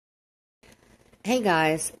Hey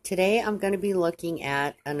guys, today I'm going to be looking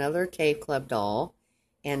at another Cave Club doll,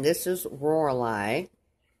 and this is Roaralai.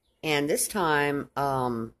 And this time,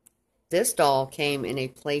 this doll came in a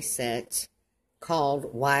playset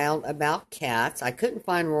called Wild About Cats. I couldn't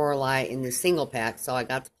find Roaralai in the single pack, so I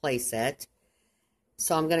got the playset.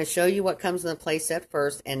 So I'm going to show you what comes in the playset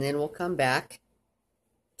first, and then we'll come back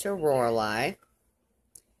to Roaralai.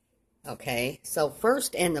 Okay, so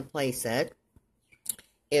first in the playset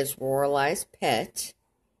is Roaralai's pet.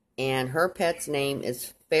 And her pet's name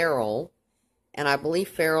is Ferrell. And I believe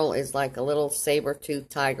Ferrell is like a little saber-toothed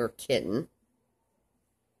tiger kitten.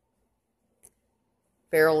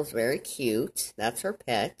 Ferrell is very cute. That's her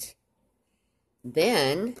pet.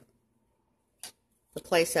 Then, the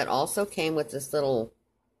playset also came with this little,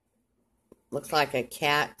 looks like a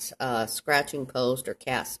cat scratching post or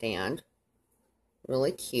cat stand.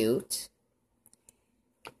 Really cute.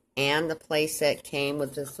 And the playset came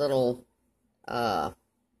with this little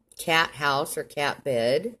cat house or cat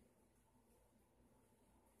bed.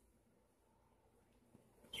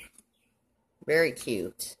 Very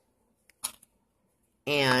cute.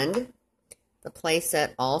 And the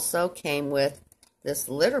playset also came with this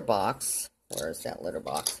litter box. Where is that litter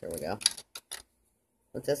box? Here we go.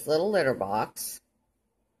 With this little litter box.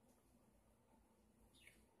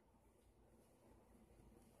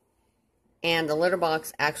 And the litter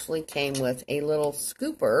box actually came with a little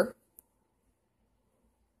scooper.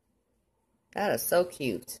 That is so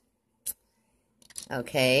cute.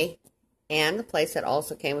 Okay. And the playset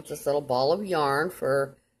also came with this little ball of yarn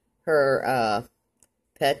for her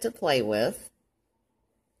pet to play with.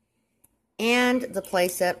 And the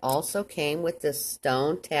playset also came with this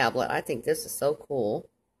stone tablet. I think this is so cool.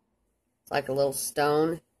 It's like a little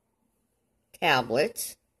stone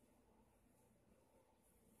tablet.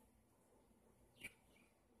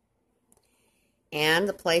 And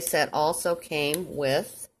the playset also came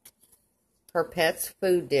with her pet's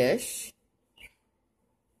food dish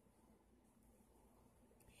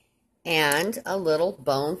and a little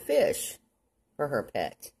bone fish for her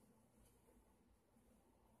pet.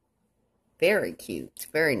 Very cute,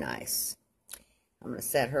 very nice. I'm going to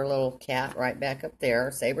set her little cat right back up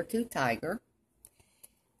there, saber-toothed tiger.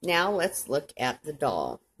 Now let's look at the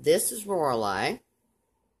doll. This is Roaralai.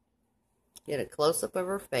 Get a close-up of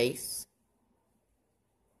her face.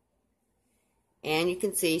 And you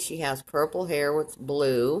can see she has purple hair with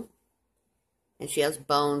blue. And she has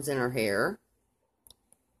bones in her hair.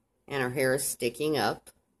 And her hair is sticking up.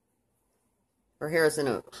 Her hair is in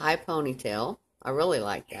a high ponytail. I really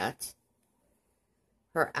like that.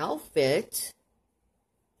 Her outfit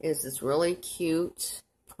is this really cute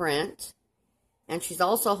print. And she's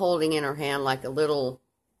also holding in her hand like a little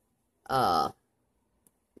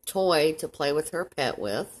toy to play with her pet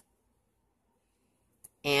with.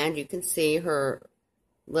 And you can see her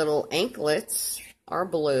little anklets are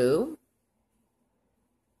blue.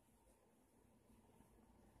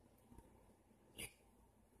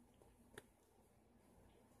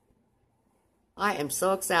 I am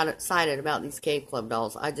so excited about these Cave Club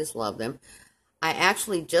dolls. I just love them. I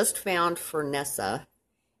actually just found Fernessa,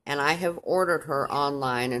 and I have ordered her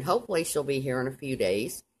online, and hopefully she'll be here in a few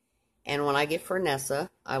days. And when I get Fernessa,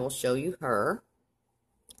 I will show you her.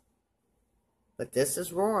 But this is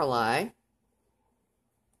Roaralai.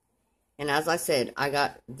 And as I said, I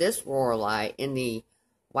got this Roaralai in the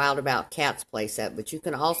Wild About Cats playset, but you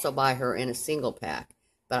can also buy her in a single pack.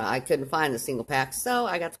 But I couldn't find the single pack, so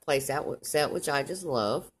I got the playset set, which I just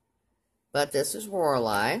love. But this is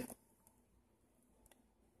Roaralai.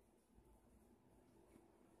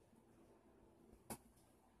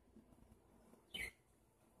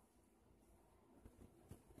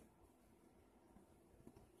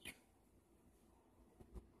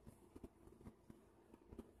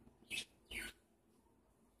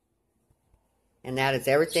 And that is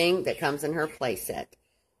everything that comes in her playset.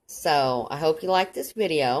 So, I hope you like this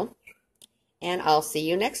video, and I'll see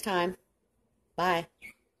you next time. Bye.